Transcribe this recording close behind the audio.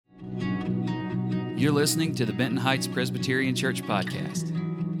You're listening to the Benton Heights Presbyterian Church podcast.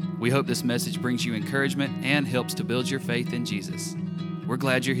 We hope this message brings you encouragement and helps to build your faith in Jesus. We're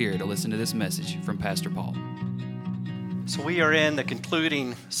glad you're here to listen to this message from Pastor Paul. So we are in the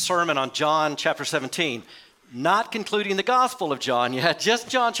concluding sermon on John chapter 17. Not concluding the Gospel of John yet, just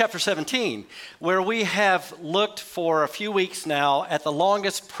John chapter 17, where we have looked for a few weeks now at the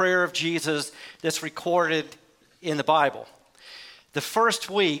longest prayer of Jesus that's recorded in the Bible. The first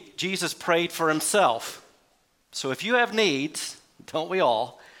week, Jesus prayed for himself. So if you have needs, don't we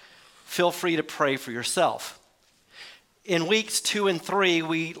all, feel free to pray for yourself. In weeks 2 and 3,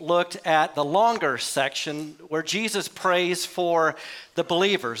 we looked at the longer section where Jesus prays for the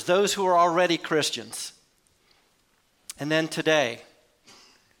believers, those who are already Christians. And then today,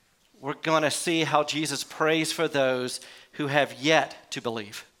 we're going to see how Jesus prays for those who have yet to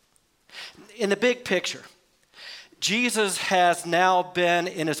believe. In the big picture, Jesus has now been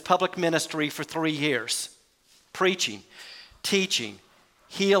in his public ministry for 3 years, preaching, teaching,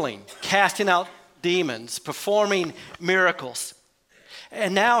 healing, casting out demons, performing miracles.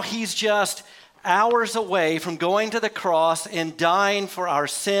 And now he's just hours away from going to the cross and dying for our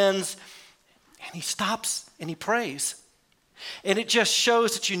sins. And he stops and he prays. And it just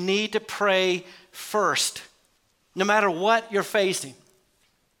shows that you need to pray first, no matter what you're facing.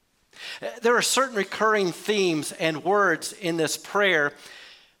 There are certain recurring themes and words in this prayer.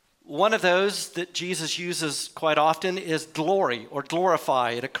 One of those that Jesus uses quite often is glory or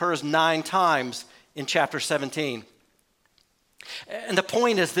glorify. It occurs 9 times in chapter 17. And the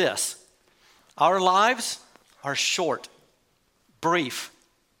point is this: our lives are short, brief.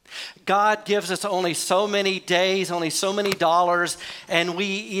 God gives us only so many days, only so many dollars, and we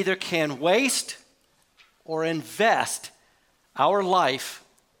either can waste or invest our life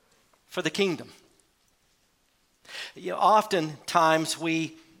for the kingdom. Oftentimes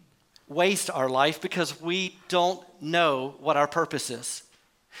we waste our life because we don't know what our purpose is.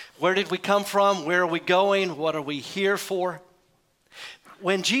 Where did we come from? Where are we going? What are we here for?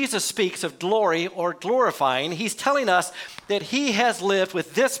 When Jesus speaks of glory or glorifying, he's telling us that he has lived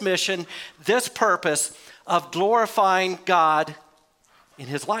with this mission, this purpose of glorifying God in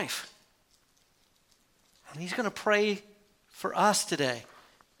his life. And he's going to pray for us today.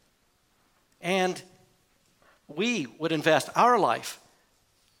 And we would invest our life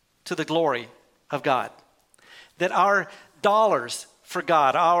to the glory of God. That our dollars for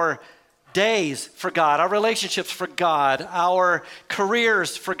God, our days for God, our relationships for God, our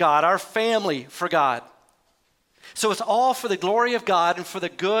careers for God, our family for God. So it's all for the glory of God and for the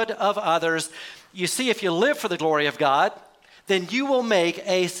good of others. You see, if you live for the glory of God, then you will make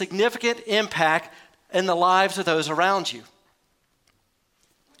a significant impact in the lives of those around you.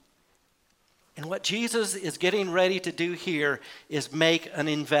 And what Jesus is getting ready to do here is make an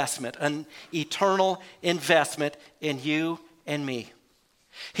investment, an eternal investment in you and me.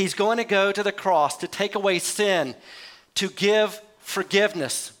 He's going to go to the cross to take away sin, to give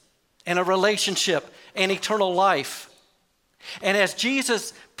forgiveness and a relationship and eternal life. And as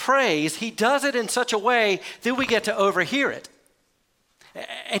Jesus prays, he does it in such a way that we get to overhear it.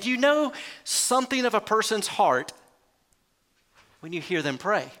 And you know something of a person's heart when you hear them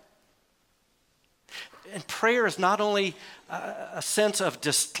pray. And prayer is not only a sense of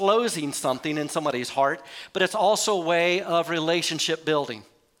disclosing something in somebody's heart, but it's also a way of relationship building.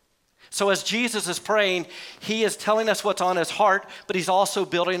 So as Jesus is praying, he is telling us what's on his heart, but he's also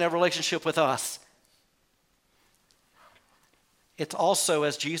building a relationship with us. It's also,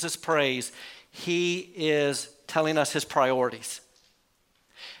 as Jesus prays, he is telling us his priorities.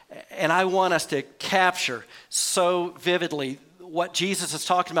 And I want us to capture so vividly what Jesus is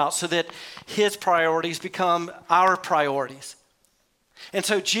talking about so that his priorities become our priorities. And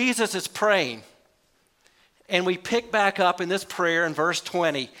so Jesus is praying, and we pick back up in this prayer in verse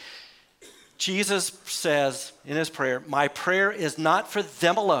 20. Jesus says in his prayer, "My prayer is not for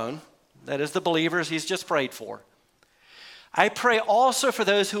them alone," that is the believers he's just prayed for. "I pray also for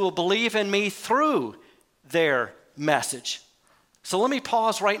those who will believe in me through their message." So let me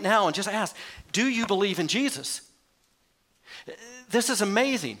pause right now and just ask, do you believe in Jesus? This is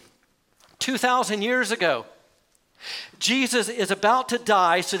amazing. 2,000 years ago, Jesus is about to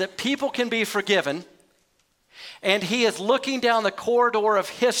die so that people can be forgiven. And he is looking down the corridor of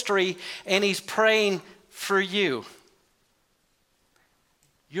history and he's praying for you.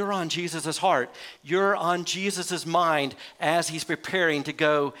 You're on Jesus' heart. You're on Jesus' mind as he's preparing to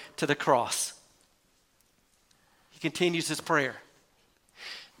go to the cross. He continues his prayer.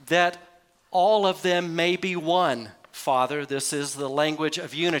 That all of them may be one, Father. This is the language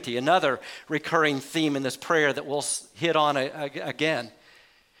of unity, another recurring theme in this prayer that we'll hit on again.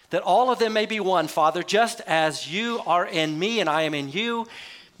 that all of them may be one, Father, just as you are in me and I am in you.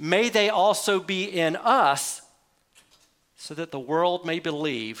 May they also be in us, so that the world may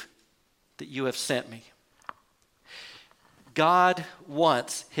believe that you have sent me. God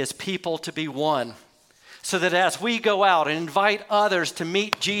wants his people to be one, so that as we go out and invite others to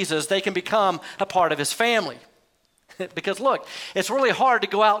meet Jesus, they can become a part of his family. Because look, it's really hard to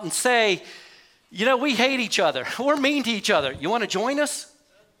go out and say, we hate each other. We're mean to each other. You want to join us?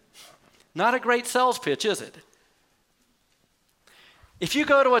 Not a great sales pitch, is it? If you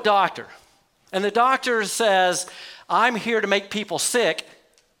go to a doctor and the doctor says, I'm here to make people sick,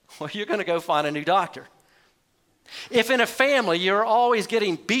 well, you're going to go find a new doctor. If in a family you're always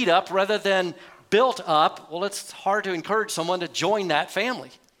getting beat up rather than built up, well, it's hard to encourage someone to join that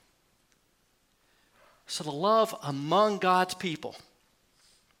family. So the love among God's people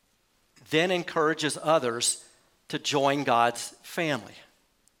then encourages others to join God's family.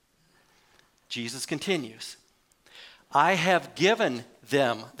 Jesus continues, I have given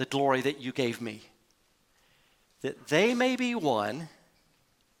them the glory that you gave me, that they may be one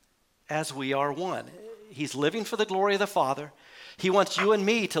as we are one. He's living for the glory of the Father. He wants you and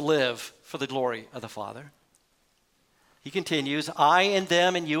me to live for the glory of the Father. He continues, I and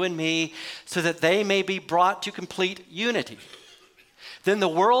them and you and me, so that they may be brought to complete unity. Then the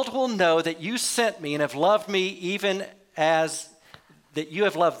world will know that you sent me and have loved me even as that you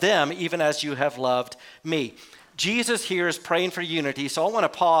have loved them, even as you have loved me. Jesus here is praying for unity, so I want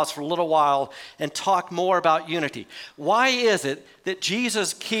to pause for a little while and talk more about unity. Why is it that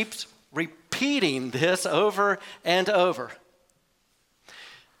Jesus keeps repeating this over and over?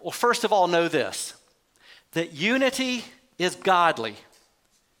 Well, first of all, know this, that unity is godly,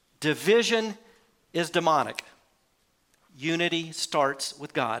 division is demonic. Unity starts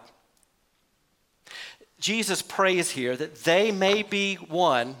with God. Jesus prays here that they may be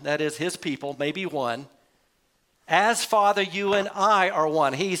one, that is, his people may be one, as Father, you and I are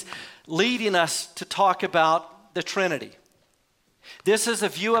one. He's leading us to talk about the Trinity. This is a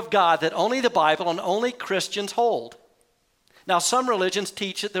view of God that only the Bible and only Christians hold. Now, some religions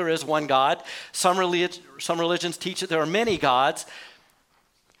teach that there is one God. Some religions teach that there are many gods.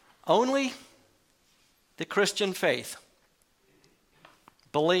 Only the Christian faith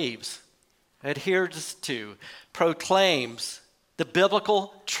believes, adheres to, proclaims the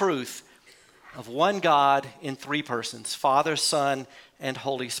biblical truth of one God in three persons, Father, Son, and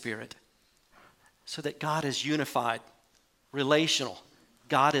Holy Spirit. So that God is unified, relational.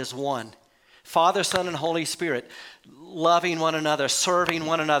 God is one. Father, Son, and Holy Spirit, loving one another, serving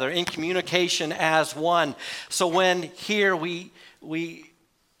one another, in communication as one. So when here we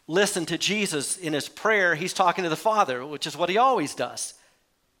listen to Jesus in his prayer, he's talking to the Father, which is what he always does.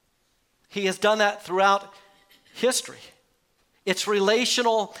 He has done that throughout history. It's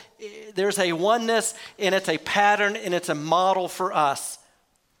relational, there's a oneness, and it's a pattern, and it's a model for us.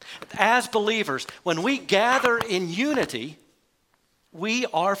 As believers, when we gather in unity, we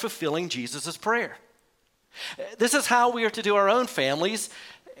are fulfilling Jesus' prayer. This is how we are to do our own families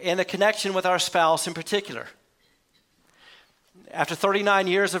and the connection with our spouse in particular. After 39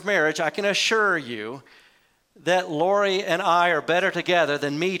 years of marriage, I can assure you that Lori and I are better together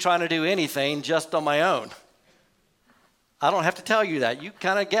than me trying to do anything just on my own. I don't have to tell you that. You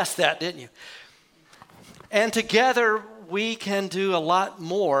kind of guessed that, didn't you? And together, we can do a lot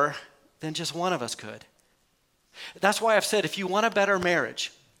more than just one of us could. That's why I've said, if you want a better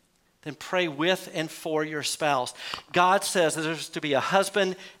marriage, then pray with and for your spouse. God says that there's to be a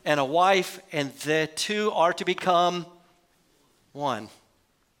husband and a wife, and the two are to become one.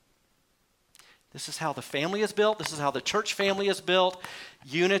 This is how the family is built. This is how the church family is built.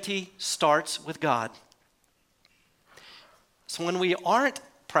 Unity starts with God. So when we aren't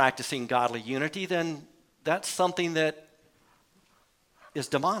practicing godly unity, then that's something that is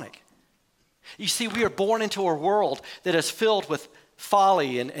demonic. You see, we are born into a world that is filled with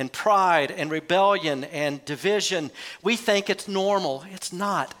folly and pride and rebellion and division. We think it's normal. It's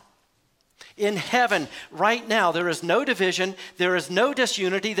not. In heaven, right now, there is no division, there is no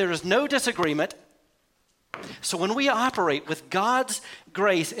disunity, there is no disagreement. So when we operate with God's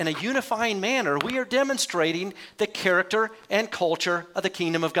grace in a unifying manner, we are demonstrating the character and culture of the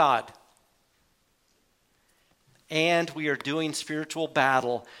kingdom of God. And we are doing spiritual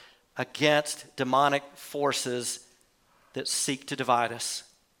battle against demonic forces that seek to divide us.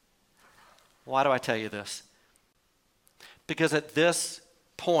 Why do I tell you this? Because at this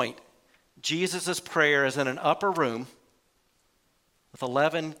point, Jesus' prayer is in an upper room with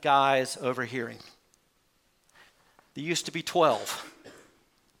 11 guys overhearing. There used to be 12.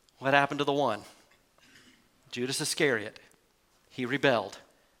 What happened to the one? Judas Iscariot. He rebelled.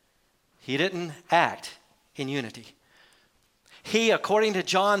 He didn't act in unity. He, according to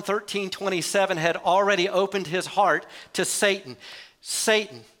John 13:27, had already opened his heart to Satan.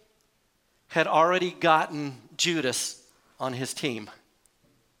 Satan had already gotten Judas on his team.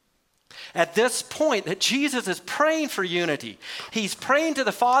 At this point that Jesus is praying for unity, he's praying to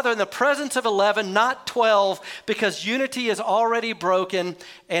the Father in the presence of 11, not 12, because unity is already broken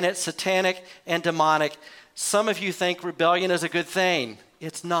and it's satanic and demonic. Some of you think rebellion is a good thing.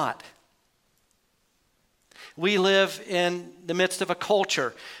 It's not. We live in the midst of a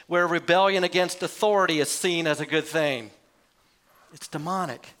culture where rebellion against authority is seen as a good thing. It's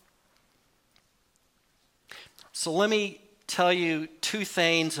demonic. So let me tell you two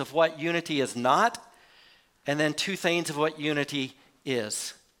things of what unity is not, and then two things of what unity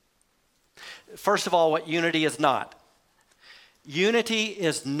is. First of all, what unity is not. Unity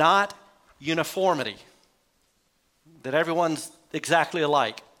is not uniformity, that everyone's exactly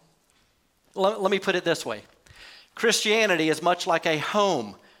alike. Let me put it this way. Christianity is much like a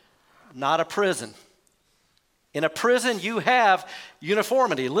home, not a prison. In a prison, you have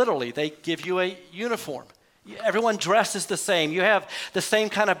uniformity. Literally, they give you a uniform. Everyone dresses the same. You have the same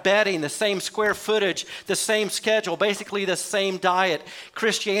kind of bedding, the same square footage, the same schedule, basically the same diet.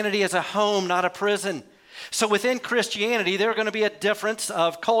 Christianity is a home, not a prison. So within Christianity, there are going to be a difference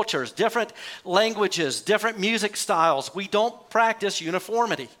of cultures, different languages, different music styles. We don't practice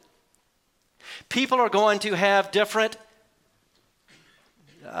uniformity. People are going to have different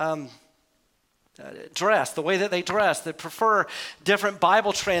dress, the way that they dress. They prefer different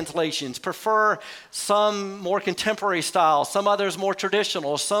Bible translations, prefer some more contemporary style, some others more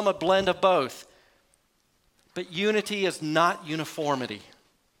traditional, some a blend of both. But unity is not uniformity.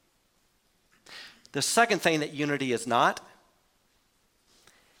 The second thing that unity is not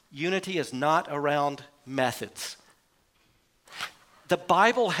around methods. The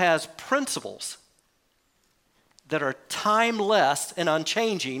Bible has principles that are timeless and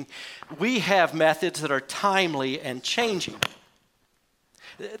unchanging. We have methods that are timely and changing.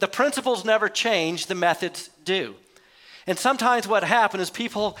 The principles never change, the methods do. And sometimes what happens is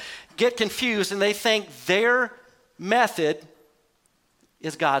people get confused and they think their method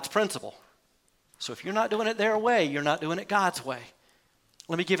is God's principle. So if you're not doing it their way, you're not doing it God's way.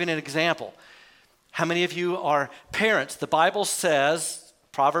 Let me give you an example. How many of you are parents? The Bible says,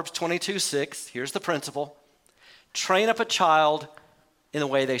 Proverbs 22:6, here's the principle: train up a child in the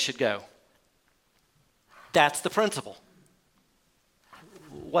way they should go. That's the principle.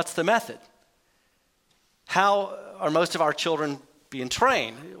 What's the method? How are most of our children being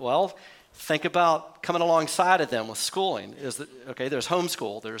trained? Well, think about coming alongside of them with schooling. There's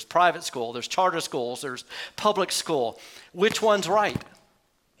homeschool, there's private school, there's charter schools, there's public school. Which one's right?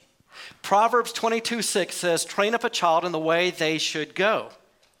 Proverbs 22:6 says, train up a child in the way they should go.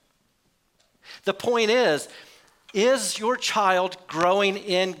 The point is your child growing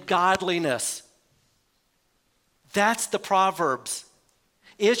in godliness? That's the Proverbs.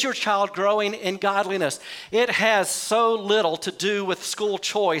 Is your child growing in godliness? It has so little to do with school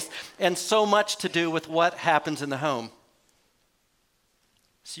choice and so much to do with what happens in the home.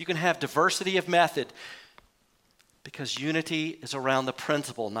 So you can have diversity of method because unity is around the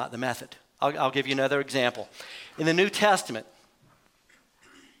principle, not the method. I'll give you another example. In the New Testament,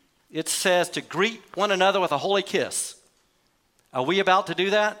 it says to greet one another with a holy kiss. Are we about to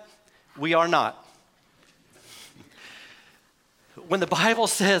do that? We are not. When the Bible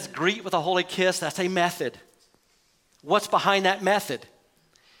says greet with a holy kiss, that's a method. What's behind that method?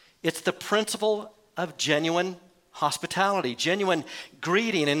 It's the principle of genuine hospitality, genuine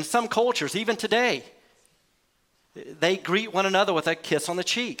greeting. In some cultures, even today, they greet one another with a kiss on the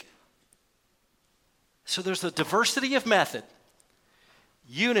cheek. So there's a diversity of method.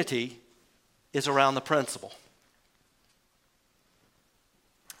 Unity is around the principle.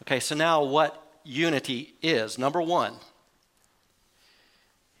 Okay, so now what unity is. Number one,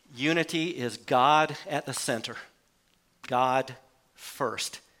 unity is God at the center. God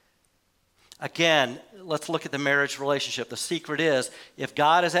first. Again, let's look at the marriage relationship. The secret is, if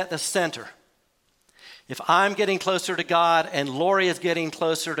God is at the center, if I'm getting closer to God and Lori is getting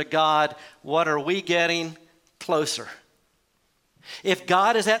closer to God, what are we getting? Closer. If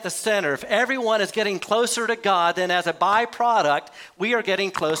God is at the center, if everyone is getting closer to God, then as a byproduct, we are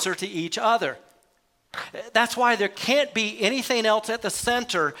getting closer to each other. That's why there can't be anything else at the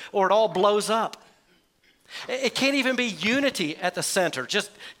center or it all blows up. It can't even be unity at the center,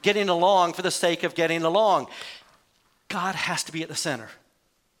 just getting along for the sake of getting along. God has to be at the center.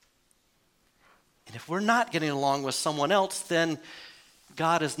 And if we're not getting along with someone else, then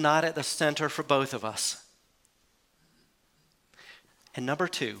God is not at the center for both of us. And number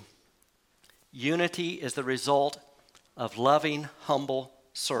two, Unity is the result of loving, humble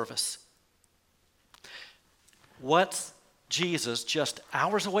service. What's Jesus just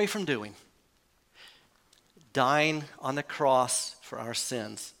hours away from doing? Dying on the cross for our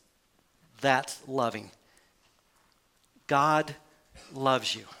sins. That's loving. God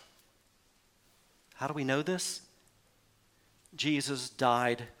loves you. How do we know this? Jesus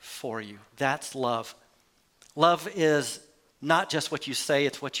died for you. That's love. Love is not just what you say,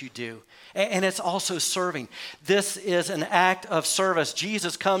 it's what you do. And it's also serving. This is an act of service.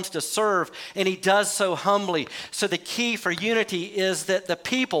 Jesus comes to serve, and he does so humbly. So the key for unity is that the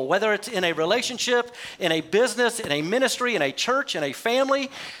people, whether it's in a relationship, in a business, in a ministry, in a church, in a family,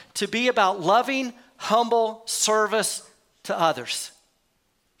 to be about loving, humble service to others.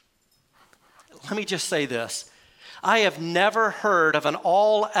 Let me just say this. I have never heard of an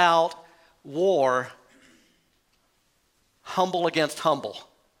all-out war, humble against humble.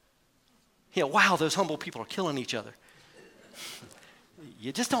 Wow, those humble people are killing each other.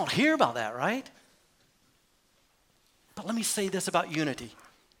 You just don't hear about that, right? But let me say this about unity.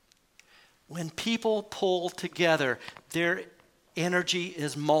 When people pull together, their energy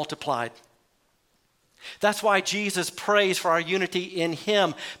is multiplied. That's why Jesus prays for our unity in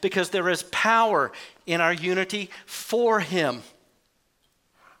him, because there is power in our unity for him.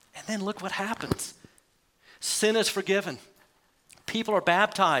 And then look what happens. Sin is forgiven. People are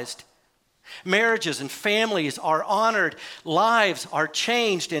baptized. Marriages and families are honored. Lives are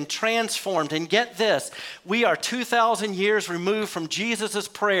changed and transformed. And get this, we are 2,000 years removed from Jesus'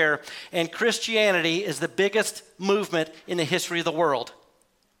 prayer, and Christianity is the biggest movement in the history of the world.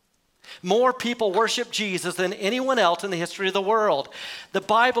 More people worship Jesus than anyone else in the history of the world. The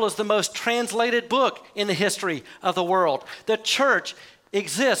Bible is the most translated book in the history of the world. The church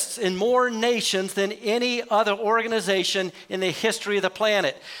exists in more nations than any other organization in the history of the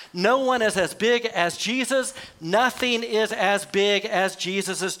planet. No one is as big as Jesus. Nothing is as big as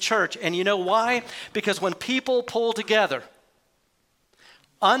Jesus' church. And you know why? Because when people pull together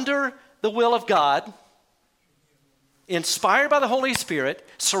under the will of God, inspired by the Holy Spirit,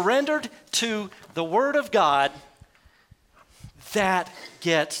 surrendered to the Word of God, that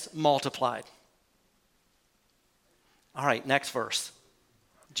gets multiplied. All right, next verse.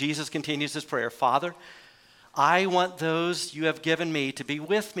 Jesus continues his prayer. Father, I want those you have given me to be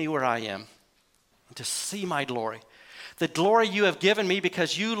with me where I am and to see my glory. The glory you have given me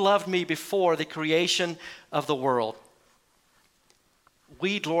because you loved me before the creation of the world.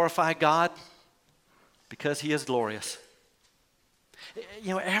 We glorify God because he is glorious.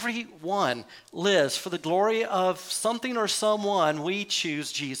 Everyone lives for the glory of something or someone. We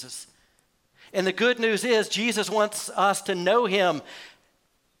choose Jesus. And the good news is Jesus wants us to know him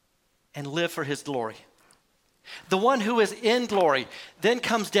and live for his glory. The one who is in glory then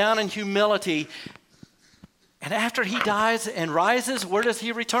comes down in humility, and after he dies and rises, where does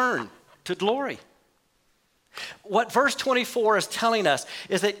he return? To glory. What verse 24 is telling us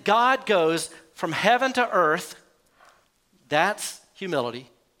is that God goes from heaven to earth. That's humility.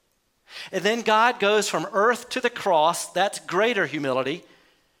 And then God goes from earth to the cross. That's greater humility.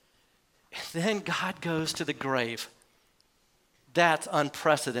 And then God goes to the grave. That's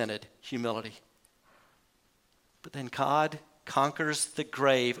unprecedented humility. But then God conquers the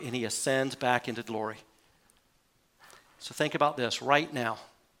grave and he ascends back into glory. So think about this right now.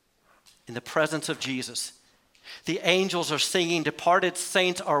 In the presence of Jesus, the angels are singing, departed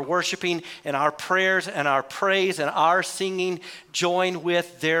saints are worshiping, and our prayers and our praise and our singing join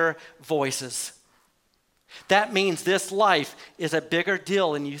with their voices. That means this life is a bigger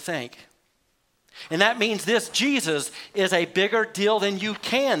deal than you think. And that means this Jesus is a bigger deal than you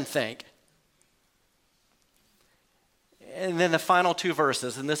can think. And then the final two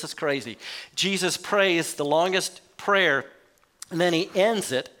verses, and this is crazy. Jesus prays the longest prayer, and then he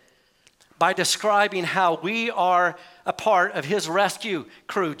ends it by describing how we are a part of his rescue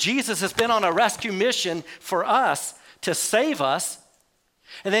crew. Jesus has been on a rescue mission for us to save us,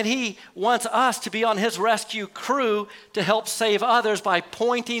 and then he wants us to be on his rescue crew to help save others by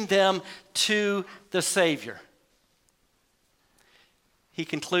pointing them to the Savior. He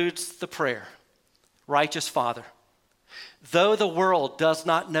concludes the prayer, Righteous Father, though the world does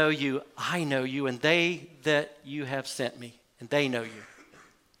not know you, I know you, and they that you have sent me, and they know you.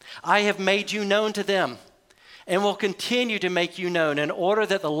 I have made you known to them and will continue to make you known in order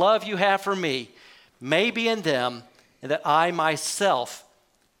that the love you have for me may be in them and that I myself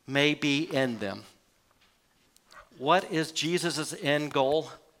may be in them. What is Jesus' end goal?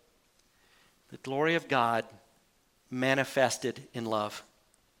 The glory of God manifested in love.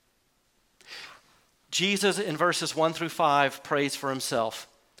 Jesus in verses 1 through 5 prays for himself.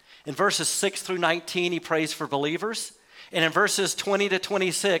 In verses 6 through 19, he prays for believers. And in verses 20 to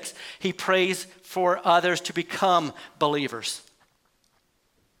 26, he prays for others to become believers.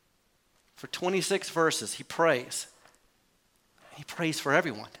 For 26 verses, he prays. He prays for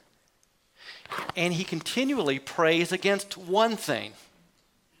everyone. And he continually prays against one thing: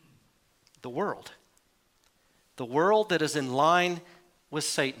 the world. The world that is in line with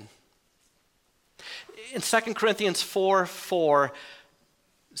Satan. In 2 Corinthians 4:4,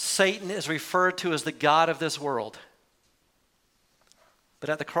 Satan is referred to as the god of this world. But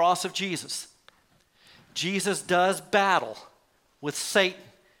at the cross of Jesus, Jesus does battle with Satan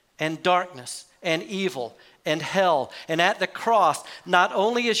and darkness and evil and hell. And at the cross, not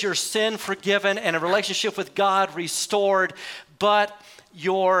only is your sin forgiven and a relationship with God restored, but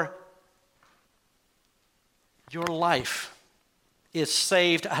your life is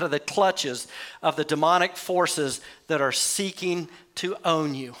saved out of the clutches of the demonic forces that are seeking to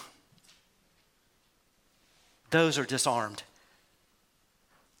own you. Those are disarmed.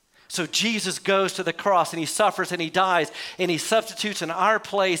 So Jesus goes to the cross and he suffers and he dies and he substitutes in our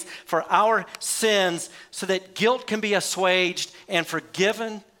place for our sins so that guilt can be assuaged and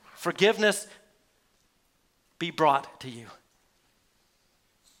forgiveness be brought to you.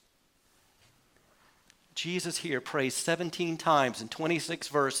 Jesus here prays 17 times in 26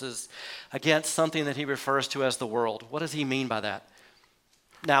 verses against something that he refers to as the world. What does he mean by that?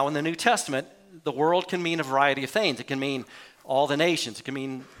 Now, in the New Testament, the world can mean a variety of things. It can mean all the nations. It can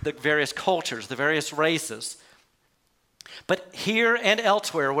mean the various cultures, the various races. But here and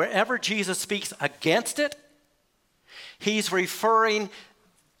elsewhere, wherever Jesus speaks against it, he's referring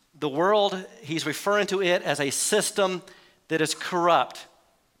to it as a system that is corrupt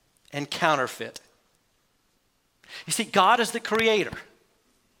and counterfeit. You see, God is the creator.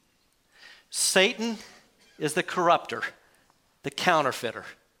 Satan is the corrupter, the counterfeiter.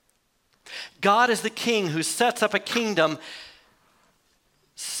 God is the king who sets up a kingdom.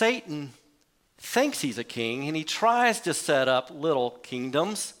 Satan thinks he's a king, and he tries to set up little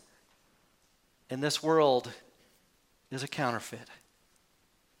kingdoms, and this world is a counterfeit.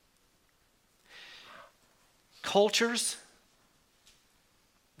 Cultures,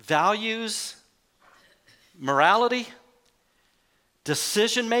 values, morality,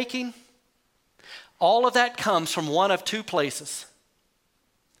 decision-making, all of that comes from one of two places: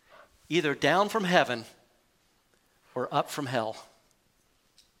 either down from heaven or up from hell.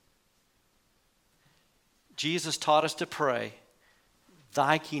 Jesus taught us to pray,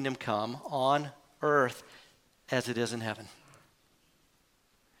 "Thy kingdom come on earth as it is in heaven."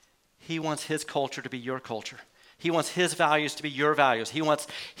 He wants his culture to be your culture. He wants his values to be your values. He wants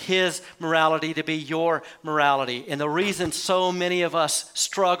his morality to be your morality. And the reason so many of us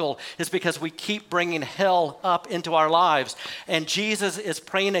struggle is because we keep bringing hell up into our lives. And Jesus is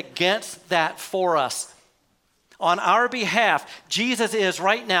praying against that for us. On our behalf, Jesus is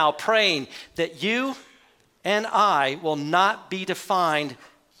right now praying that you and I will not be defined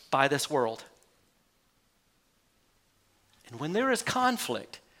by this world. And when there is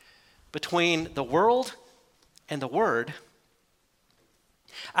conflict between the world and the Word,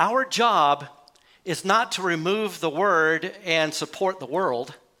 our job is not to remove the Word and support the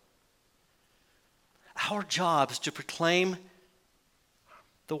world. Our job is to proclaim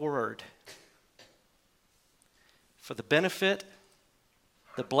the Word for the benefit,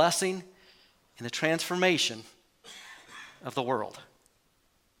 the blessing, and the transformation of the world.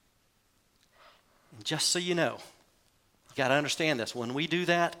 And just so you know, you got to understand this. When we do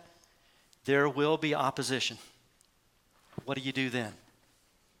that, there will be opposition. What do you do then?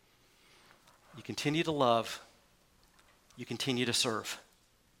 You continue to love. You continue to serve.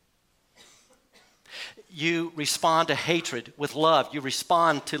 You respond to hatred with love. You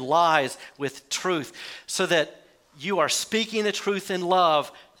respond to lies with truth, so that you are speaking the truth in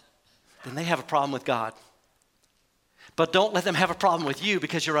love. Then they have a problem with God. But don't let them have a problem with you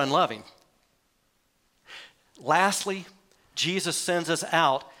because you're unloving. Lastly, Jesus sends us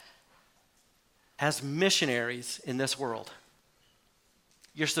out as missionaries in this world.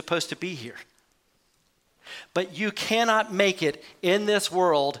 You're supposed to be here. But you cannot make it in this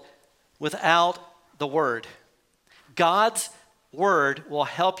world without the Word. God's Word will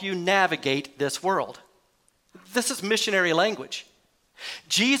help you navigate this world. This is missionary language.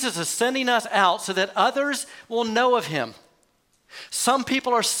 Jesus is sending us out so that others will know of him. Some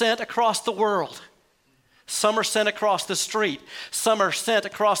people are sent across the world. Some are sent across the street. Some are sent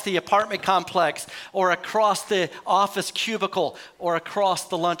across the apartment complex or across the office cubicle or across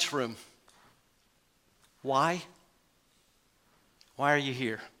the lunchroom. Why? Why are you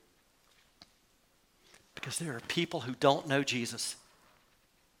here? Because there are people who don't know Jesus.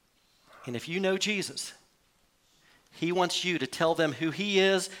 And if you know Jesus, he wants you to tell them who he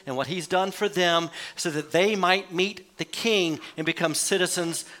is and what he's done for them so that they might meet the King and become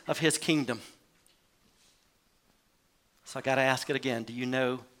citizens of his kingdom. So I got to ask it again. Do you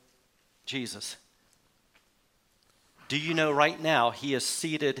know Jesus? Do you know right now he is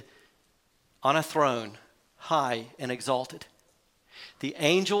seated on a throne, high and exalted? The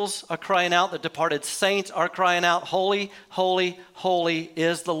angels are crying out. The departed saints are crying out, holy, holy, holy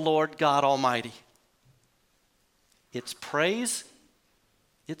is the Lord God Almighty. It's praise,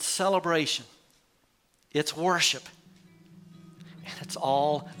 it's celebration, it's worship, and it's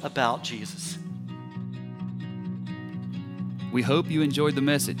all about Jesus. We hope you enjoyed the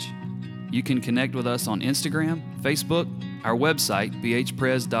message. You can connect with us on Instagram, Facebook, our website,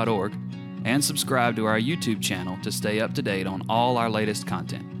 bhpres.org, and subscribe to our YouTube channel to stay up to date on all our latest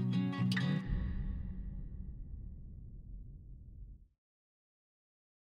content.